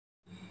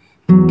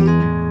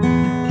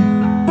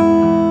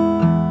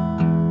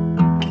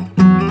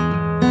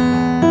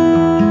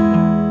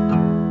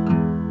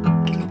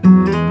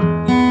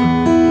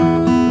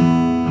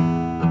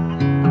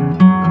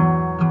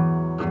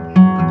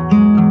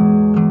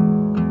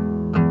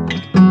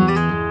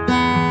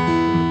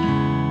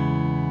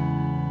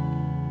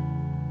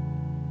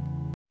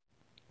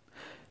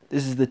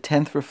This is the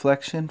 10th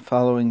reflection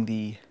following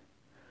the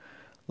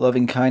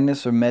loving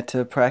kindness or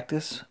metta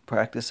practice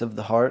of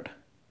the heart.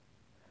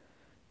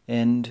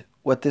 And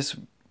what this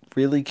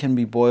really can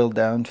be boiled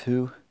down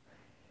to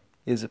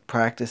is a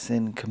practice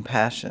in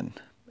compassion,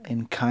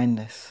 in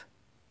kindness,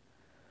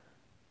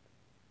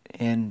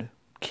 and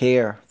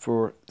care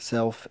for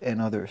self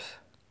and others.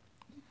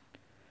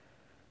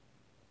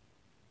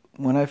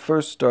 When I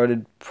first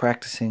started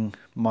practicing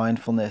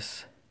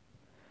mindfulness,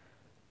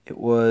 it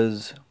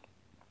was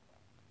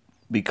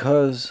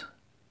because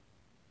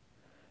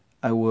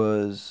I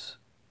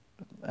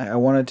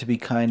wanted to be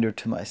kinder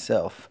to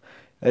myself.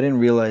 I didn't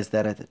realize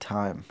that at the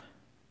time.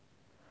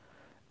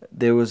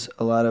 There was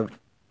a lot of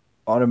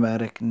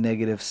automatic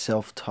negative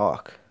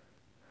self-talk,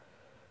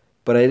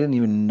 but I didn't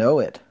even know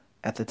it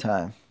at the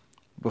time.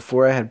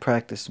 Before I had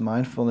practiced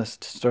mindfulness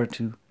to start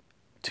to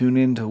tune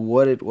into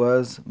what it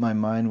was my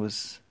mind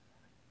was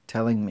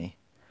telling me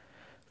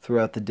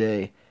throughout the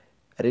day,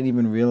 I didn't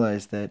even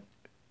realize that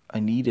I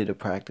needed a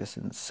practice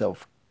in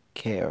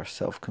self-care,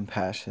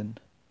 self-compassion,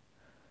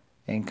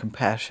 and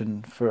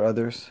compassion for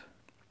others.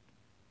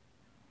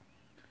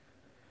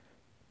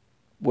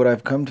 What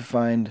I've come to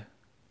find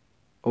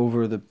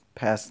over the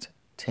past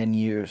 10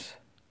 years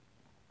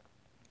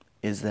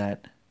is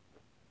that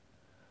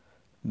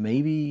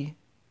maybe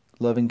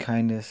loving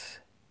kindness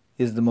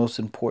is the most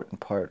important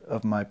part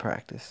of my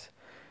practice,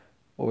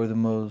 or the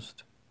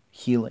most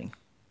healing.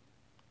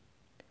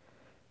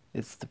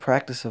 It's the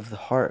practice of the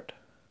heart.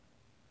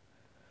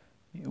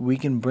 We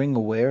can bring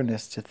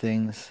awareness to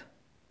things,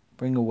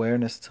 bring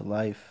awareness to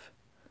life,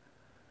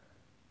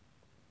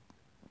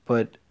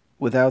 but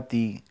without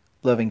the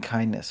loving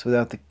kindness,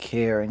 without the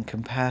care and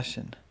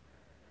compassion,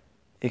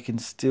 it can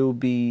still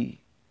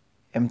be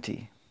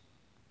empty.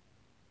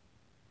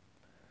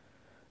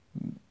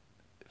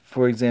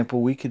 For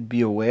example, we could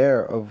be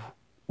aware of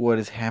what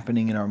is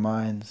happening in our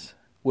minds,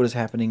 what is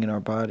happening in our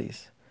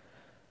bodies,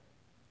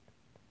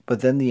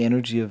 but then the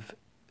energy of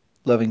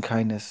loving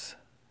kindness,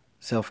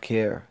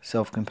 self-care,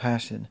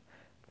 self-compassion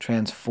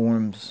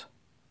transforms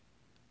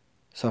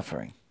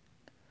suffering.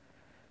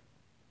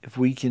 If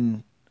we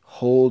can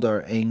hold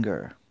our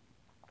anger,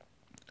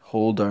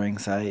 hold our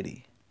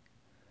anxiety,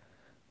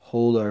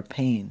 hold our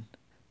pain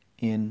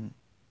in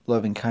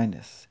loving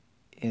kindness,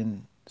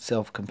 in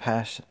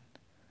self-compassion,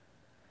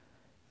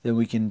 then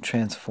we can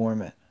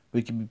transform it.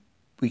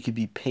 We could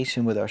be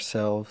patient with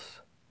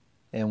ourselves,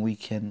 and we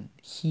can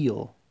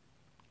heal,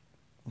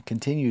 and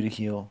continue to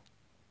heal.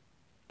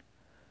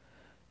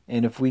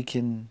 And if we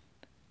can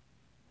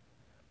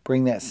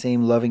bring that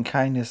same loving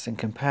kindness and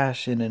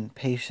compassion and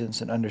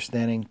patience and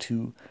understanding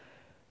to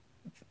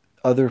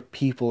other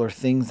people or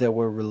things that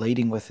we're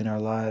relating with in our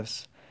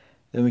lives,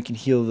 then we can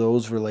heal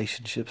those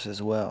relationships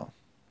as well.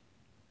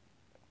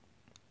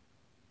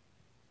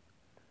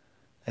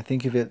 I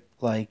think of it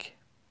like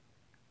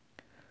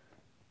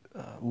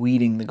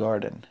weeding the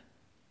garden.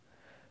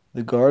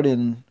 The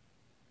garden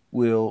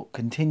will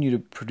continue to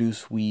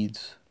produce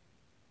weeds,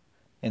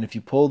 and if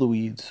you pull the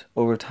weeds,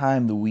 over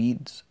time the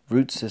weeds'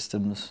 root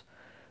systems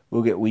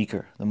will get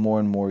weaker the more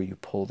and more you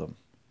pull them.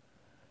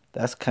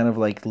 That's kind of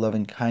like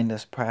loving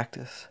kindness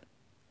practice.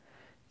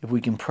 If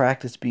we can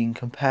practice being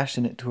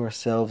compassionate to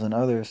ourselves and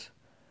others,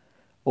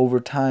 over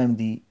time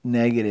the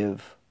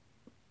negative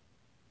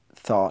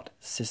thought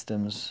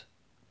systems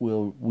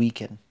will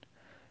weaken.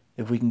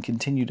 If we can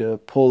continue to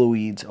pull the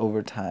weeds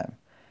over time.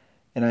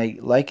 And I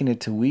liken it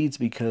to weeds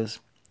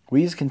because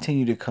weeds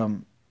continue to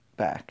come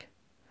back.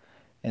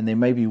 And they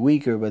might be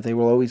weaker, but they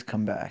will always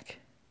come back.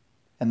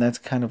 And that's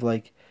kind of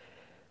like,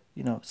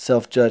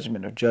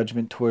 self-judgment or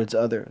judgment towards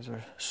others,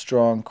 or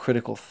strong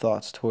critical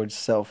thoughts towards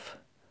self.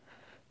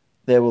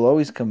 They will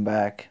always come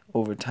back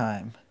over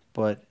time,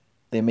 but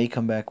they may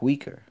come back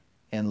weaker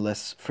and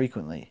less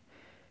frequently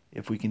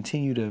if we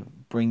continue to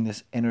bring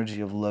this energy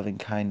of loving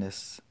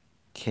kindness,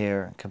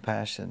 care, and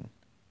compassion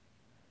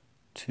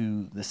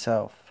to the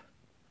self.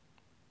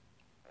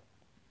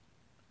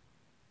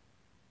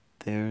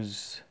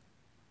 There's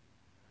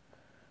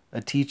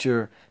a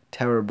teacher,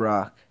 Tara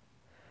Brach.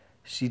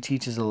 She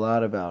teaches a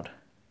lot about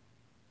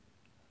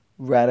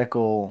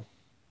radical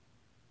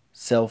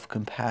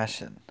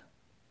self-compassion,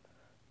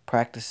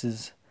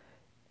 practices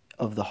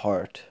of the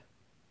heart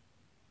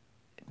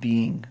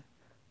being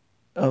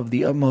of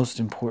the utmost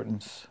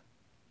importance.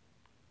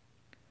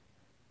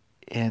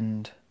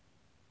 And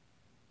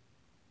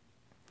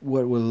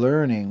what we're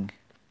learning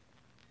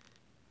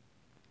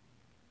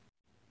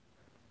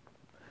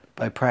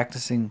by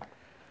practicing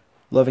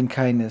loving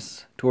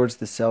kindness towards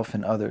the self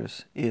and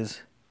others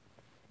is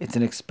it's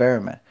an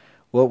experiment.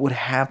 What would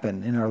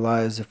happen in our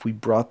lives if we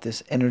brought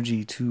this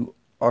energy to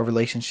our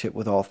relationship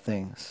with all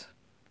things?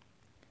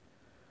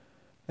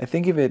 I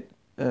think of it,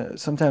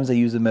 sometimes I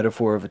use the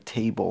metaphor of a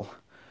table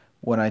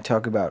when I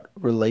talk about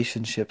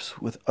relationships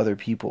with other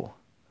people.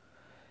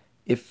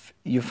 If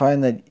you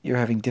find that you're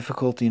having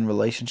difficulty in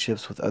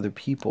relationships with other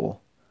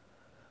people,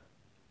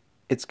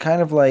 it's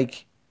kind of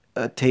like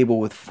a table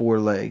with 4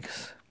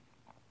 legs.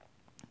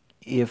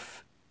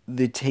 If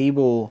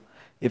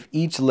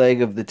each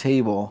leg of the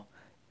table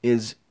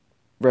is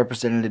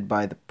represented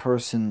by the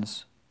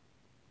person's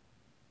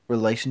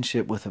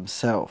relationship with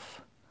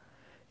himself.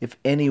 If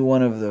any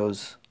one of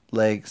those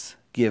legs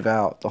give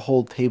out, the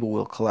whole table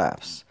will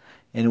collapse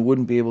and it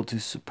wouldn't be able to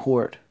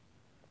support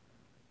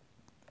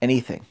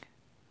anything.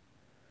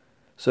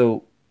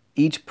 So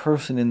each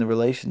person in the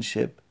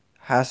relationship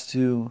has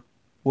to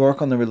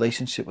work on the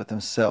relationship with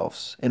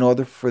themselves in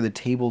order for the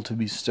table to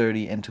be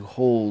sturdy and to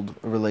hold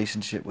a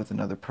relationship with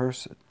another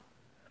person.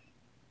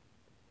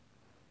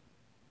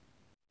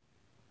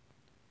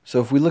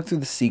 So if we look through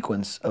the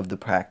sequence of the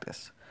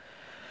practice,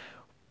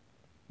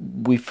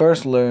 we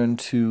first learn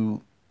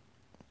to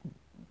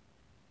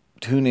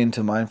tune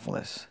into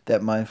mindfulness,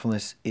 that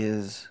mindfulness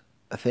is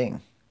a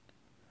thing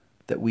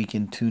that we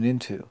can tune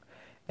into.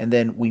 And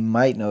then we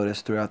might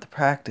notice throughout the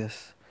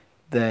practice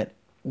that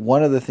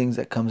one of the things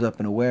that comes up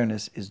in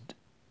awareness is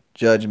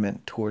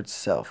judgment towards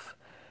self.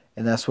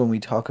 And that's when we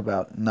talk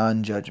about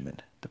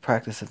non-judgment, the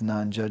practice of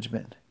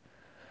non-judgment.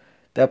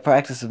 That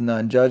practice of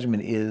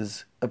non-judgment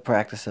is a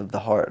practice of the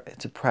heart.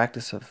 It's a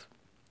practice of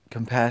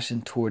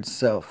compassion towards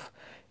self.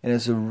 And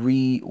it's a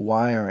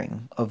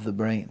rewiring of the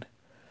brain.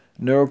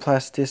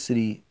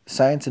 Neuroplasticity,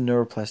 science of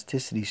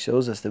neuroplasticity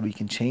shows us that we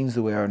can change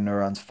the way our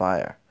neurons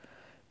fire.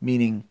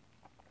 Meaning,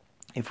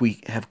 if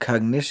we have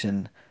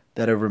cognition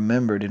that are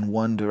remembered in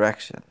one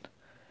direction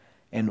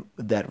and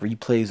that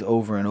replays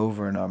over and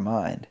over in our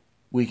mind,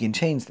 we can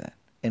change that.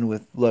 And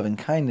with loving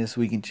kindness,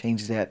 we can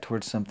change that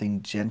towards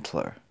something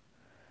gentler,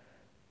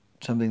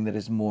 something that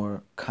is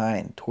more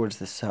kind towards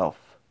the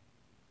self.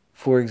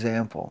 For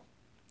example,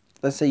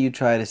 let's say you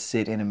try to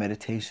sit in a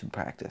meditation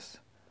practice,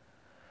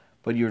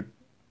 but you're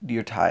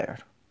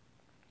tired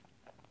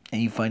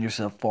and you find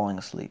yourself falling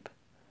asleep.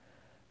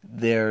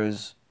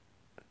 There's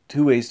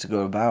two ways to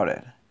go about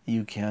it.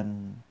 You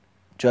can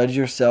judge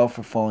yourself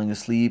for falling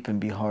asleep and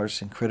be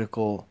harsh and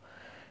critical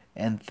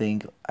and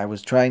think, I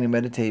was trying to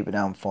meditate, but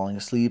now I'm falling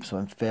asleep, so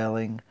I'm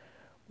failing.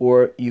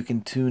 Or you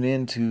can tune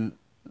into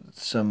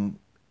some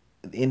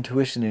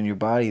intuition in your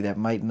body that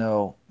might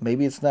know,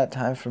 maybe it's not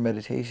time for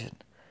meditation.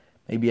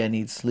 Maybe I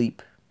need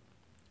sleep.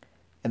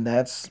 And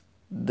that's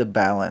the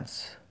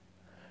balance.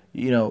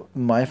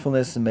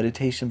 Mindfulness and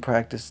meditation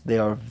practice,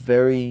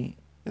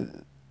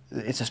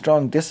 it's a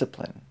strong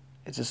discipline.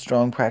 It's a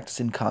strong practice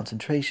in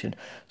concentration.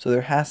 So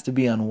there has to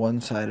be on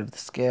one side of the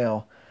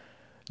scale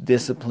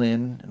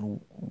discipline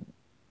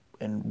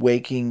and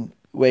waking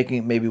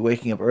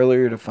up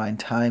earlier to find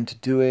time to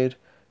do it,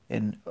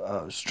 and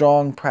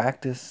strong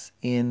practice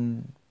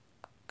in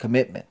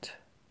commitment,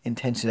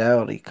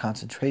 intentionality,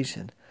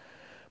 concentration,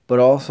 but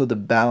also the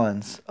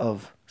balance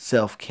of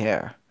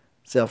self-care,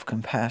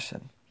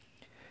 self-compassion.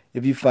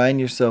 If you find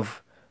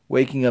yourself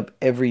waking up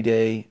every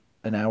day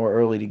an hour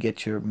early to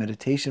get your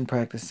meditation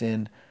practice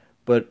in,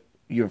 but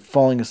you're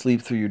falling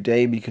asleep through your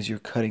day because you're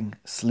cutting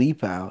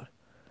sleep out,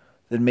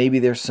 then maybe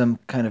there's some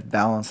kind of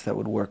balance that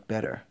would work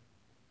better.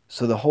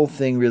 So the whole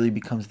thing really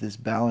becomes this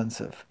balance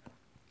of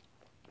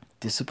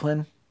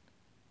discipline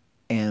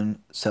and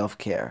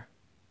self-care.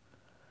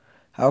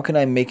 How can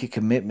I make a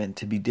commitment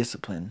to be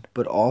disciplined,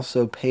 but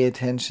also pay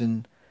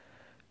attention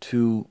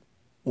to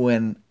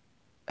when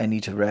I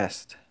need to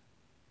rest?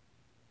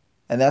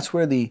 And that's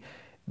where the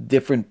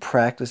different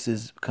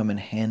practices come in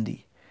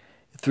handy.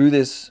 Through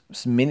this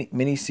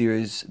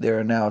mini-series, there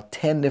are now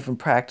 10 different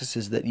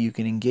practices that you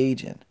can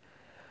engage in.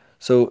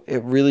 So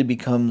it really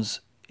becomes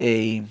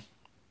like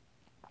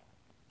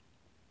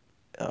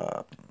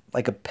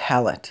a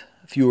palette.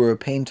 If you were a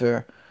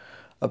painter,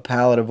 a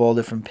palette of all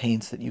different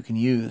paints that you can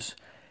use.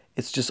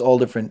 It's just all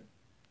different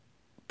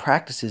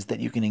practices that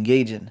you can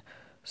engage in.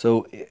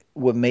 So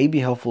what may be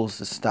helpful is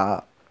to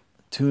stop,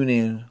 tune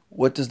in.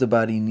 What does the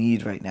body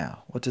need right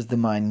now? What does the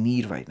mind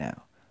need right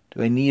now?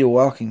 Do I need a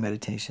walking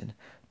meditation?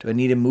 Do I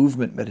need a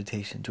movement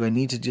meditation? Do I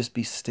need to just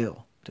be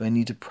still? Do I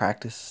need to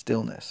practice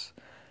stillness?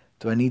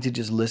 Do I need to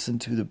just listen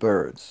to the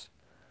birds?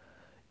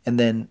 And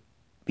then,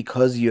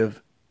 because you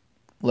have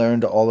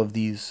learned all of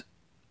these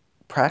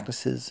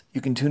practices,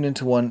 you can tune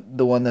into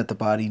the one that the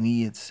body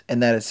needs,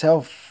 and that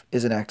itself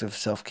is an act of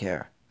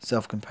self-care,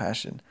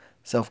 self-compassion,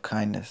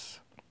 self-kindness.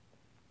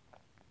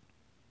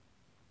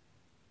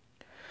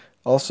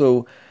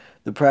 Also,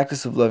 the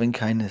practice of loving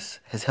kindness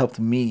has helped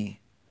me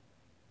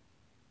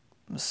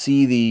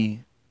see the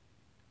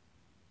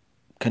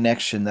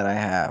connection that I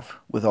have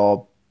with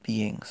all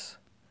beings,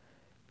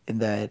 in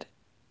that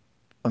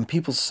when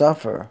people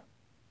suffer,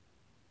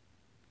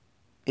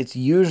 it's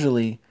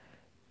usually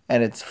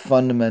at its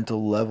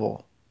fundamental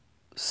level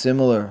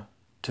similar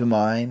to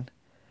mine,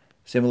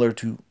 similar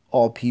to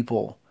all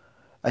people.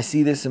 I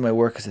see this in my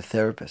work as a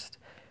therapist.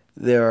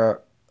 There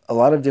are a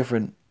lot of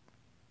different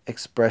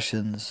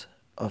expressions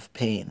of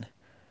pain,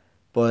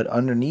 but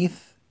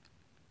underneath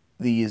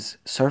these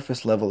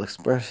surface level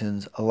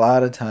expressions, a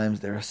lot of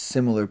times there are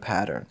similar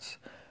patterns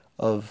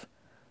of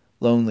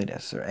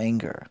loneliness or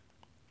anger,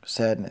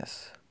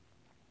 sadness,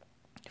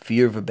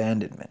 fear of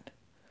abandonment.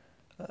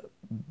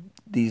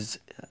 These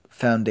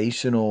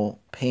foundational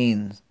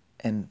pains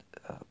and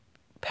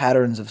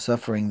patterns of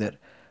suffering that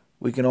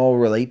we can all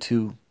relate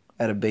to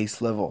at a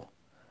base level.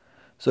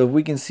 So if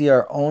we can see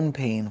our own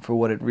pain for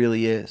what it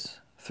really is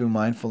through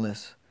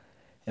mindfulness,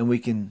 and we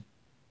can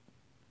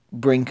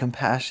bring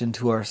compassion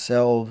to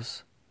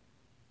ourselves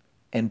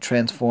and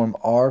transform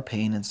our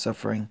pain and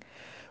suffering,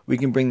 we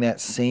can bring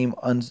that same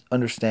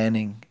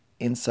understanding,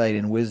 insight,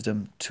 and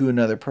wisdom to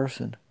another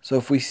person. So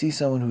if we see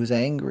someone who's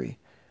angry,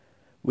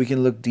 we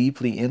can look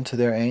deeply into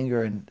their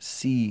anger and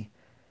see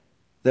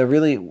that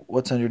really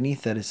what's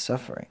underneath that is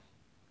suffering.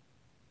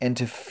 And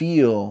to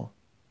feel,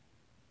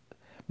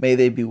 may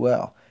they be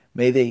well.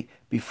 May they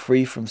be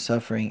free from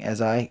suffering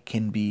as I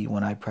can be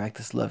when I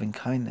practice loving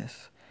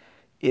kindness.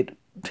 It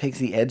takes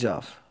the edge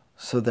off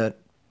so that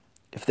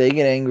if they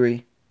get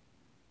angry,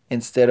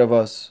 instead of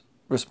us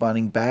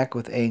responding back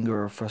with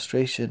anger or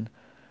frustration,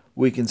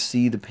 we can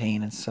see the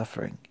pain and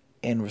suffering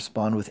and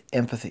respond with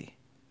empathy.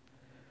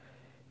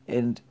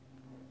 And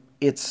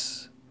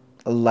it's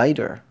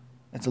lighter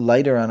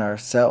on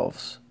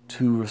ourselves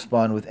to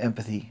respond with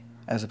empathy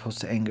as opposed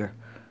to anger.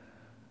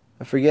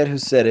 I forget who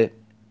said it,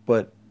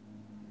 but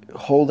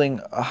holding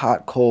a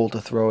hot coal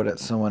to throw it at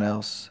someone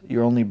else,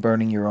 you're only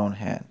burning your own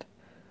hand.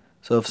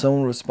 So if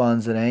someone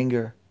responds in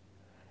anger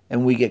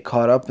and we get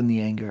caught up in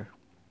the anger,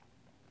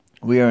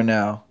 we are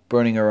now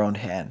burning our own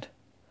hand.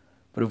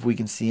 But if we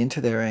can see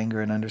into their anger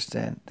and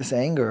understand this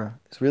anger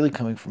is really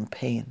coming from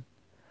pain,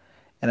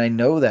 and I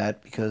know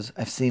that because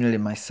I've seen it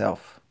in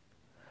myself.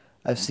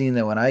 I've seen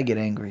that when I get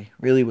angry,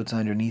 really what's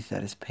underneath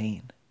that is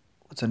pain.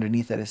 What's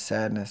underneath that is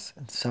sadness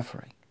and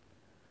suffering.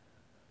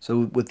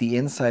 So with the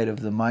insight of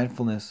the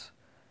mindfulness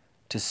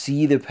to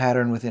see the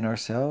pattern within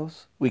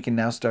ourselves, we can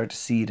now start to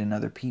see it in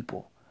other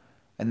people.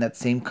 And that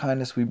same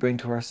kindness we bring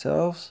to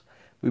ourselves,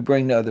 we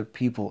bring to other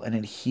people, and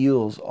it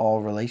heals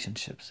all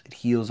relationships. It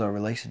heals our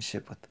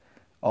relationship with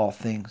all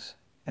things,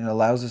 and it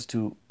allows us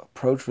to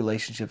approach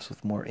relationships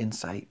with more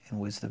insight and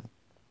wisdom.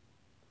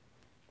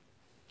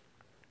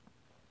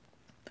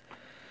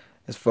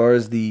 As far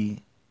as the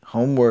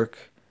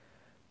homework,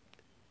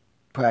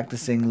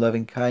 practicing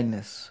loving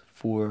kindness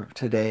for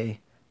today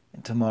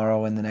and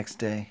tomorrow and the next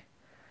day.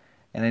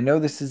 And I know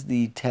this is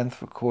the 10th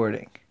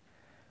recording,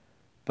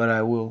 but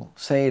I will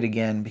say it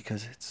again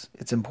because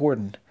it's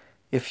important.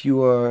 If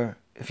you're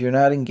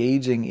not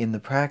engaging in the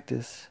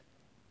practice,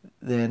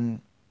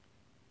 then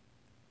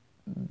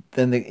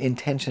the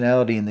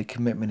intentionality and the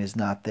commitment is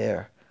not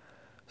there.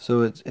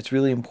 So it's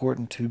really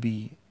important to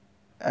be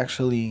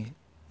actually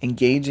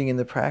engaging in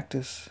the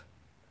practice.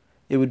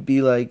 It would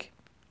be like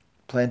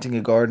planting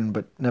a garden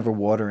but never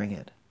watering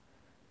it.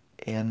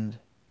 And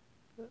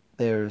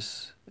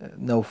there's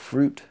no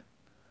fruit.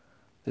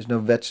 There's no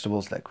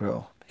vegetables that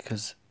grow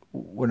because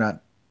we're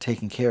not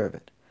taking care of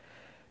it.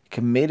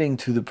 Committing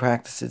to the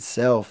practice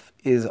itself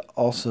is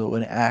also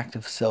an act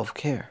of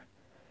self-care.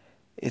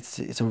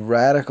 It's a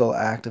radical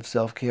act of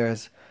self-care.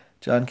 As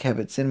Jon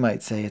Kabat-Zinn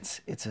might say,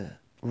 it's a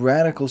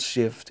radical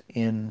shift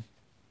in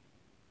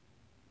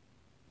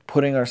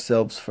putting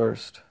ourselves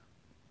first,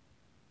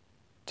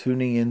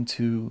 tuning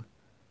into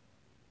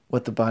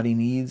what the body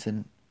needs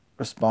and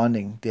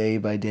responding day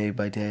by day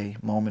by day,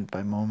 moment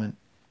by moment.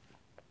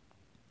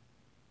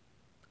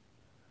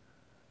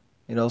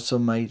 It also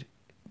might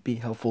be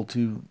helpful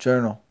to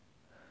journal.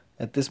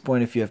 At this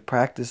point, if you have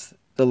practiced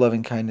the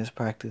loving kindness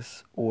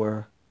practice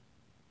or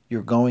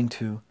you're going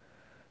to,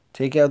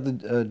 take out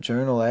the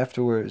journal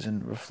afterwards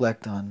and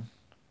reflect on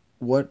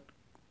what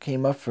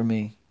came up for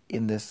me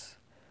in this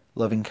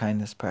loving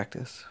kindness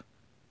practice.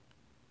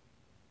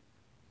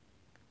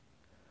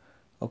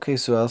 Okay,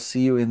 so I'll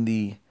see you in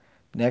the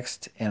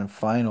next and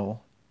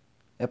final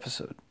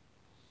episode.